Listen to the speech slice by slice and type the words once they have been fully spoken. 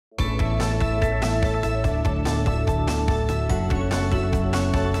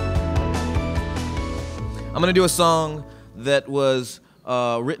I'm going to do a song that was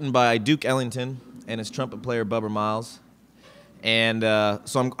written by Duke Ellington and his trumpet player Bubba Miles. And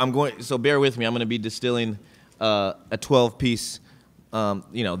so bear with me. I'm going to be distilling a 12-piece,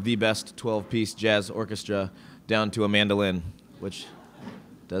 the best 12-piece jazz orchestra down to a mandolin, which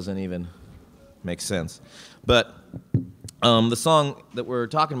doesn't even make sense. But the song that we're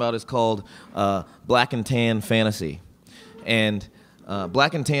talking about is called Black and Tan Fantasy. And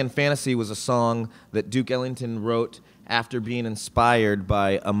Black and Tan Fantasy was a song that Duke Ellington wrote after being inspired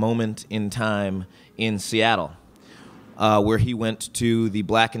by a moment in time in Seattle, where he went to the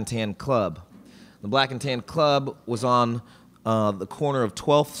Black and Tan Club. The Black and Tan Club was on the corner of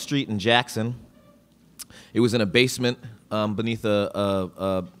 12th Street in Jackson. It was in a basement beneath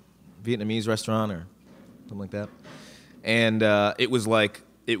a Vietnamese restaurant or something like that, and it was like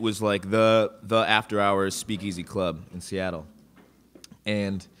the after-hours speakeasy club in Seattle.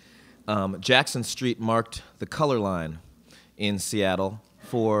 And Jackson Street marked the color line in Seattle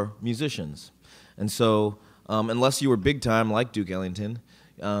for musicians. And so unless you were big time like Duke Ellington,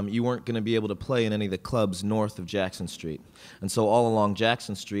 you weren't going to be able to play in any of the clubs north of Jackson Street. And so all along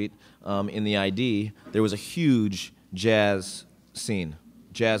Jackson Street in the ID, there was a huge jazz scene,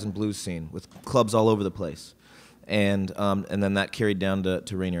 jazz and blues scene with clubs all over the place. And then that carried down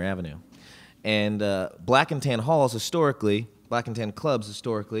to Rainier Avenue. And Black and Tan halls historically, Black and Tan clubs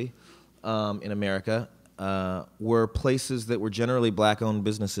historically in America were places that were generally black-owned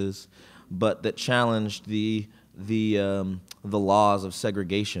businesses, but that challenged the laws of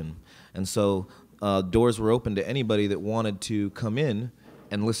segregation. And so doors were open to anybody that wanted to come in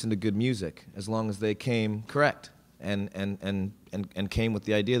and listen to good music, as long as they came correct and came with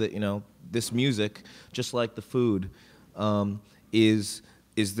the idea that, this music, just like the food, is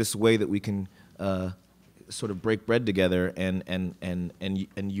this way that we can sort of break bread together and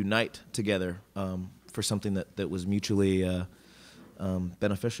unite together for something that was mutually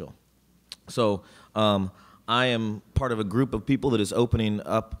beneficial. So I am part of a group of people that is opening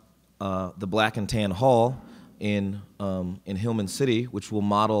up the Black and Tan Hall in Hillman City, which will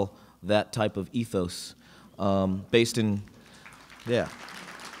model that type of ethos, based in, yeah.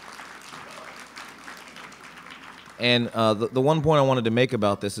 And the one point I wanted to make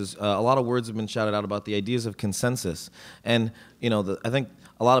about this is a lot of words have been shouted out about the ideas of consensus. And, I think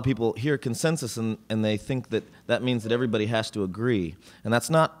a lot of people hear consensus and they think that means that everybody has to agree. And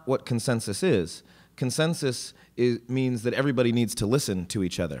that's not what consensus is. Consensus means that everybody needs to listen to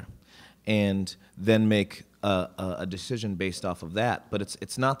each other and then make a decision based off of that. But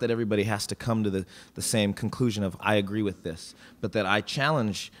it's not that everybody has to come to the same conclusion of I agree with this, but that I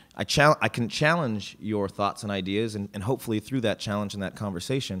can challenge your thoughts and ideas, and hopefully through that challenge and that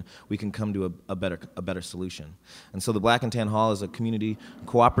conversation we can come to a better solution. And so the Black and Tan Hall is a community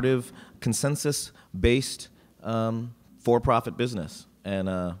cooperative, consensus-based for-profit business,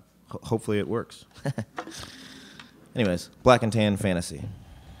 and hopefully it works. Anyways, Black and Tan Fantasy.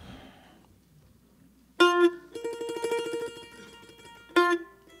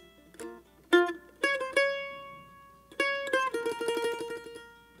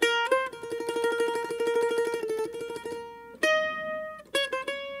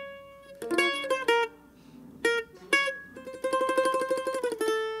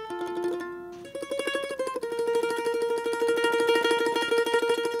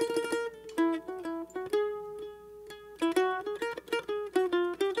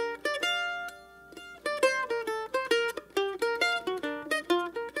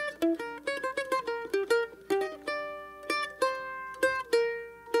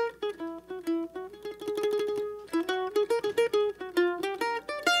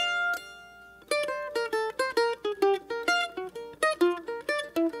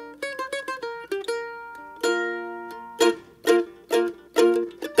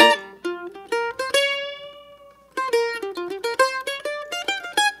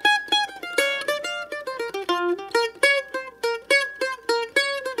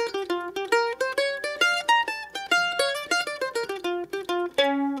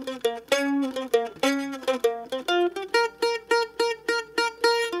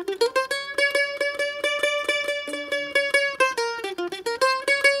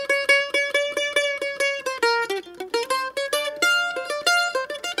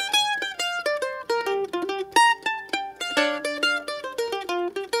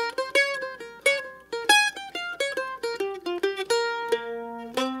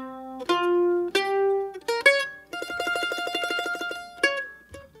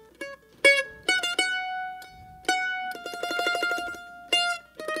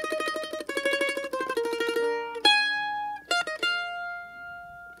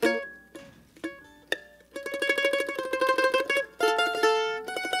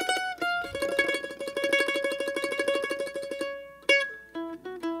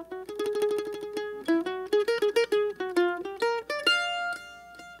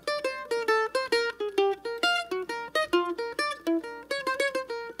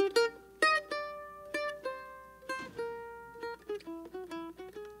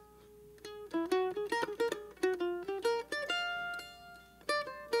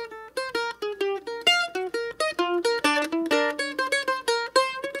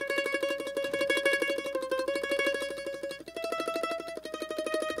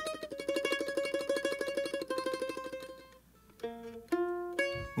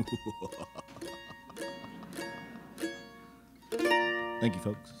 Thank you,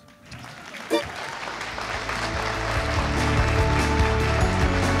 folks.